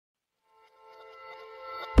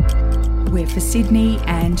we're for Sydney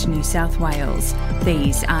and New South Wales.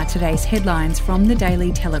 These are today's headlines from the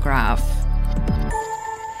Daily Telegraph.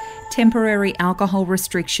 Temporary alcohol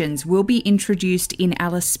restrictions will be introduced in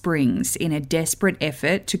Alice Springs in a desperate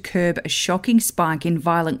effort to curb a shocking spike in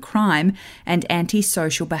violent crime and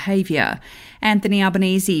antisocial behaviour. Anthony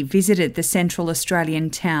Albanese visited the Central Australian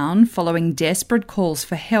town following desperate calls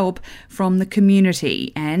for help from the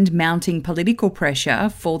community and mounting political pressure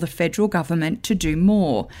for the federal government to do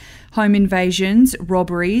more. Home invasions,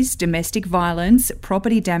 robberies, domestic violence,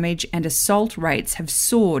 property damage and assault rates have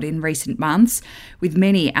soared in recent months, with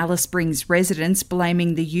many Alice Springs residents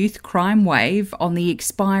blaming the youth crime wave on the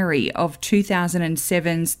expiry of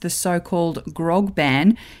 2007's the so-called grog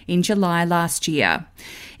ban in July last year.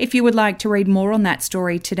 If you would like to read more on that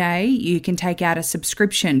story today, you can take out a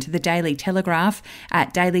subscription to the Daily Telegraph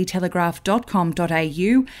at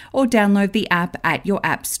dailytelegraph.com.au or download the app at your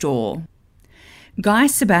app store. Guy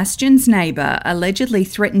Sebastian's neighbour allegedly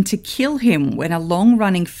threatened to kill him when a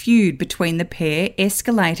long-running feud between the pair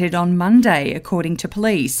escalated on Monday, according to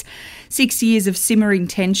police. 6 years of simmering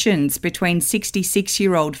tensions between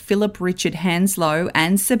 66-year-old Philip Richard Hanslow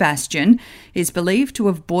and Sebastian is believed to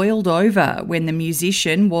have boiled over when the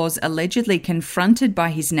musician was allegedly confronted by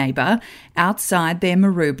his neighbour outside their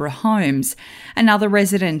Maroubra homes. Another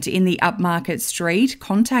resident in the upmarket street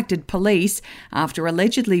contacted police after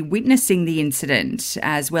allegedly witnessing the incident,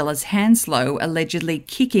 as well as Hanslow allegedly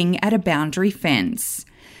kicking at a boundary fence.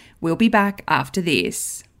 We'll be back after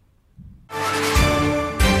this.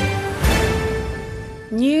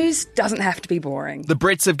 News doesn't have to be boring. The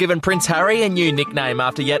Brits have given Prince Harry a new nickname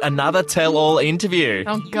after yet another tell-all interview.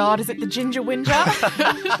 Oh God, is it the Ginger Whinger?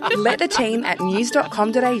 Let the team at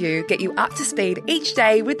news.com.au get you up to speed each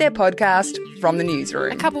day with their podcast, From the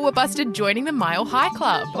Newsroom. A couple were busted joining the Mile High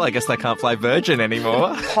Club. Well, I guess they can't fly Virgin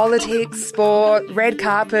anymore. Politics, sport, red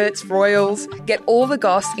carpets, royals. Get all the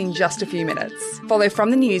goss in just a few minutes. Follow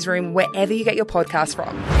From the Newsroom wherever you get your podcasts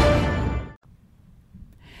from.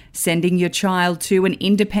 Sending your child to an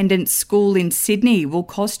independent school in Sydney will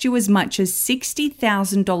cost you as much as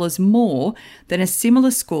 $60,000 more than a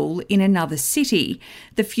similar school in another city.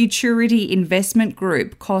 The Futurity Investment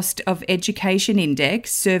Group Cost of Education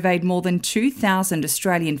Index surveyed more than 2,000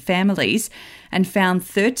 Australian families and found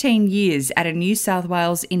 13 years at a New South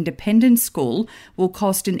Wales independent school will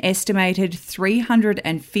cost an estimated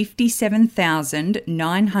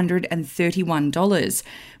 $357,931,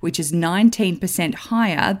 which is 19%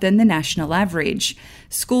 higher than the national average.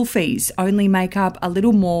 School fees only make up a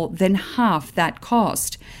little more than half that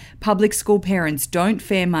cost. Public school parents don't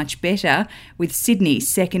fare much better, with Sydney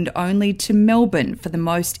second only to Melbourne for the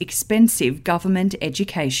most expensive government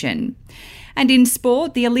education. And in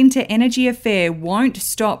sport, the Alinta Energy affair won't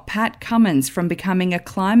stop Pat Cummins from becoming a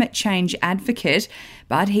climate change advocate,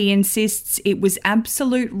 but he insists it was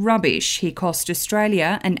absolute rubbish. He cost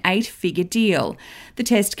Australia an 8-figure deal. The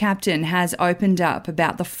Test captain has opened up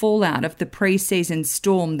about the fallout of the pre-season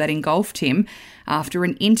storm that engulfed him after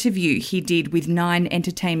an interview he did with 9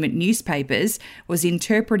 entertainment newspapers was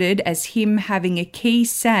interpreted as him having a key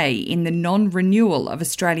say in the non-renewal of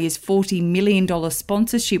Australia's $40 million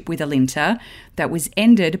sponsorship with Alinta that was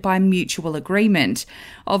ended by mutual agreement.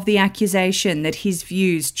 Of the accusation that his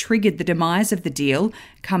views triggered the demise of the deal,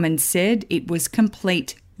 Cummins said it was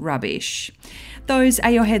complete rubbish. Those are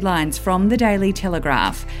your headlines from the Daily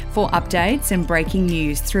Telegraph. For updates and breaking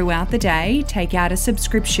news throughout the day, take out a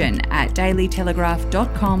subscription at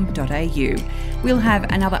dailytelegraph.com.au. We'll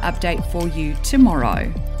have another update for you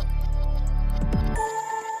tomorrow.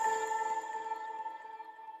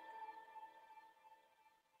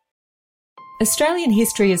 Australian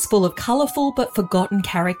history is full of colourful but forgotten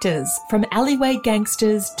characters, from alleyway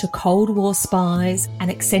gangsters to Cold War spies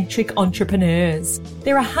and eccentric entrepreneurs.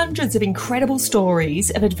 There are hundreds of incredible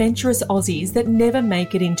stories of adventurous Aussies that never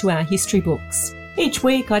make it into our history books. Each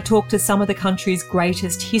week I talk to some of the country's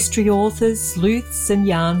greatest history authors, sleuths and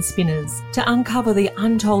yarn spinners to uncover the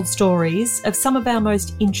untold stories of some of our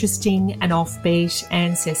most interesting and offbeat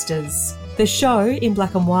ancestors. The show, In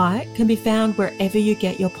Black and White, can be found wherever you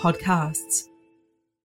get your podcasts.